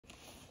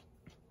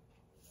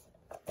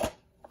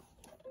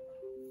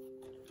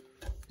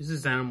This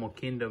is Animal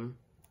Kingdom.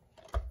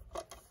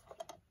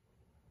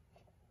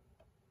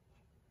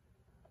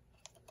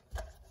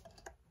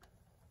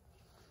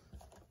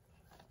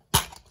 I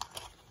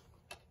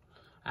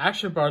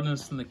actually bought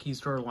this in the Key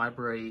Store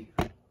library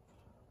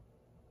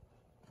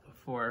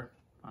before.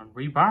 I'm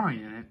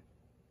reborrowing it.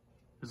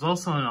 There's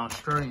also an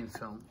Australian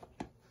film.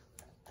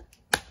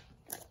 I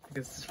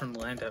guess it's from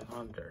Land Down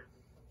Under.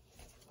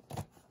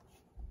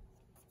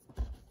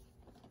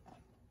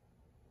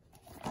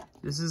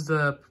 This is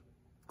the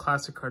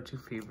classic cartoon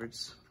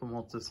favorites from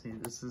Walt Disney.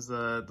 This is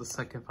the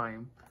second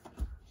volume.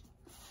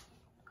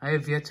 I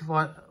have yet to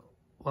watch.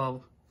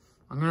 Well,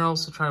 I'm gonna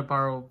also try to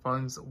borrow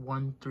volumes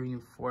 1, 3,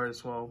 and 4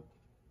 as well.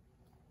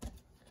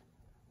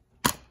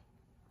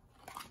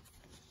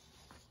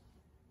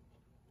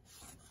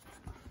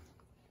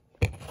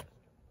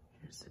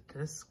 Here's the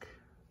disc.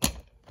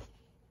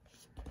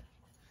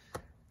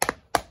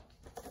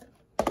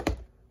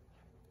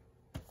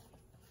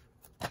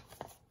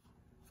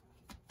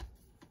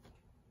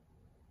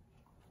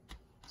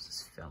 This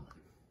is Felon.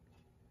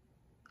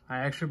 I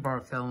actually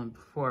borrowed Felon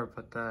before,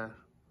 but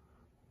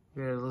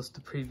we had a list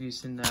of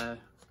previews in the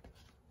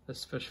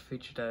special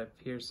feature that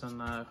appears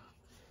on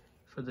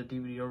for the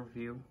DVD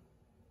overview.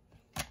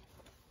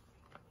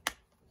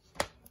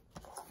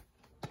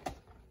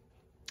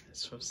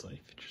 It's for slight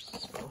features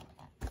as well.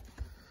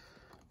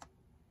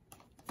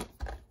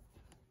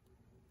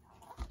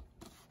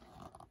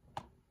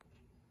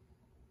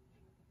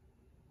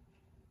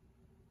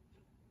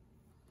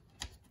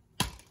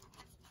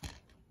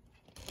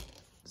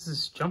 This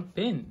is Jump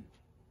In.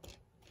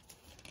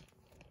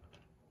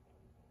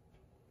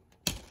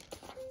 I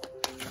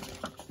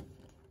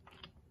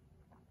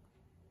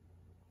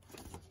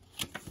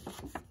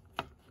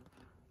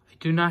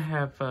do not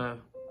have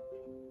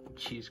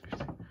cheese.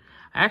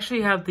 I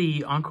actually have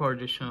the Encore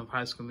edition of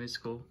High School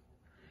Musical,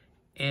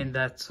 and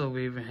that's So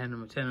Raven Hand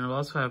number 10. And I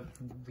also have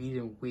Read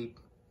and Weep,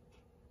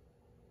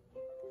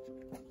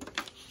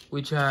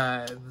 which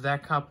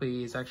that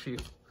copy is actually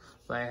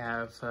what I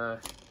have,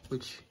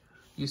 which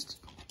used to,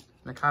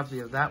 the copy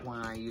of that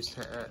one I used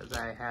to that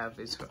I have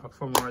is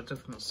from a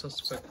different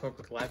Suspect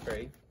Public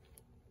Library.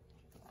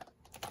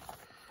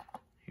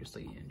 Here's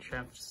the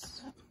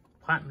Entrapped's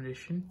Platinum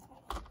Edition.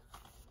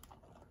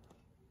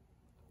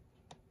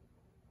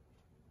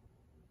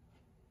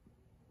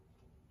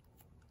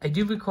 I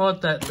do recall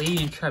that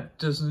Lady Entrapped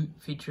doesn't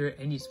feature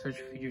any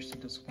special features in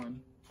this one.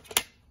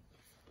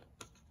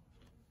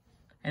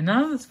 And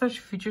none of the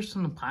special features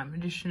from the Platinum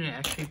Edition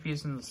actually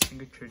appears in the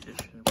Signature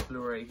Edition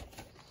Blu-ray,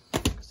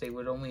 because they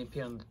would only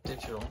appear on the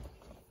digital.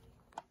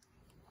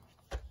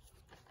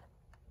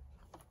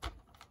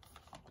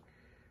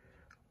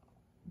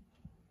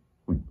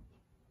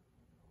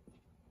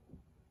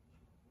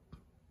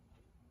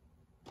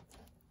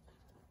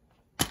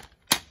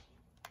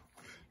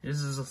 This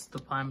is the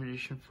Platinum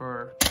Edition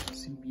for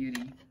Sleeping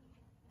Beauty.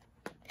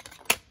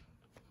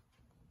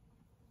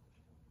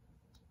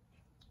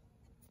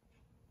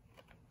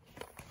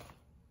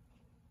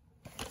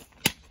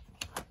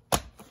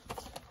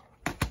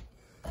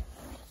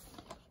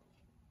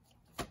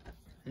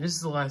 And this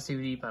is the last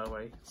DVD, by the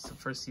way. It's the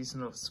first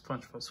season of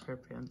SpongeBob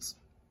SquarePants.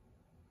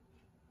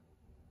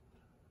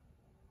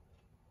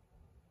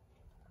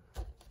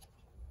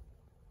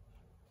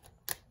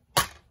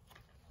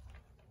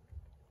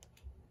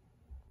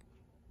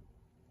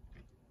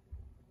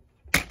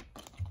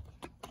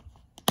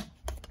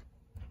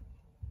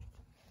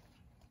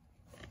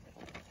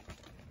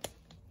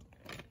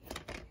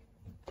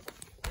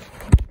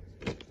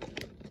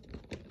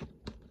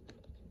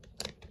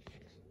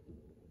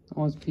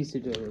 Almost piece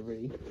of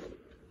delivery.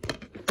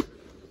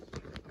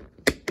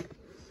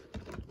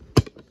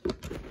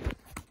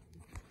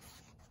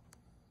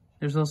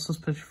 There's also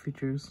special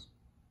features.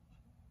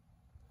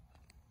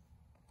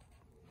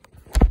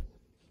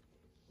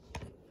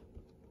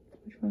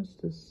 Which one's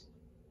this?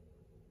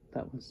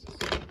 That one's this.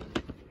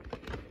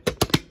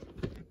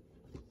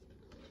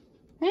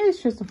 Hey,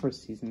 it's just the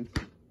first season.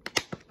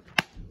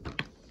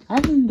 I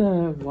haven't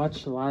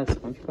watched a lot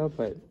of SpongeBob,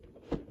 but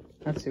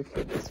that's it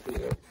for this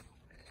video.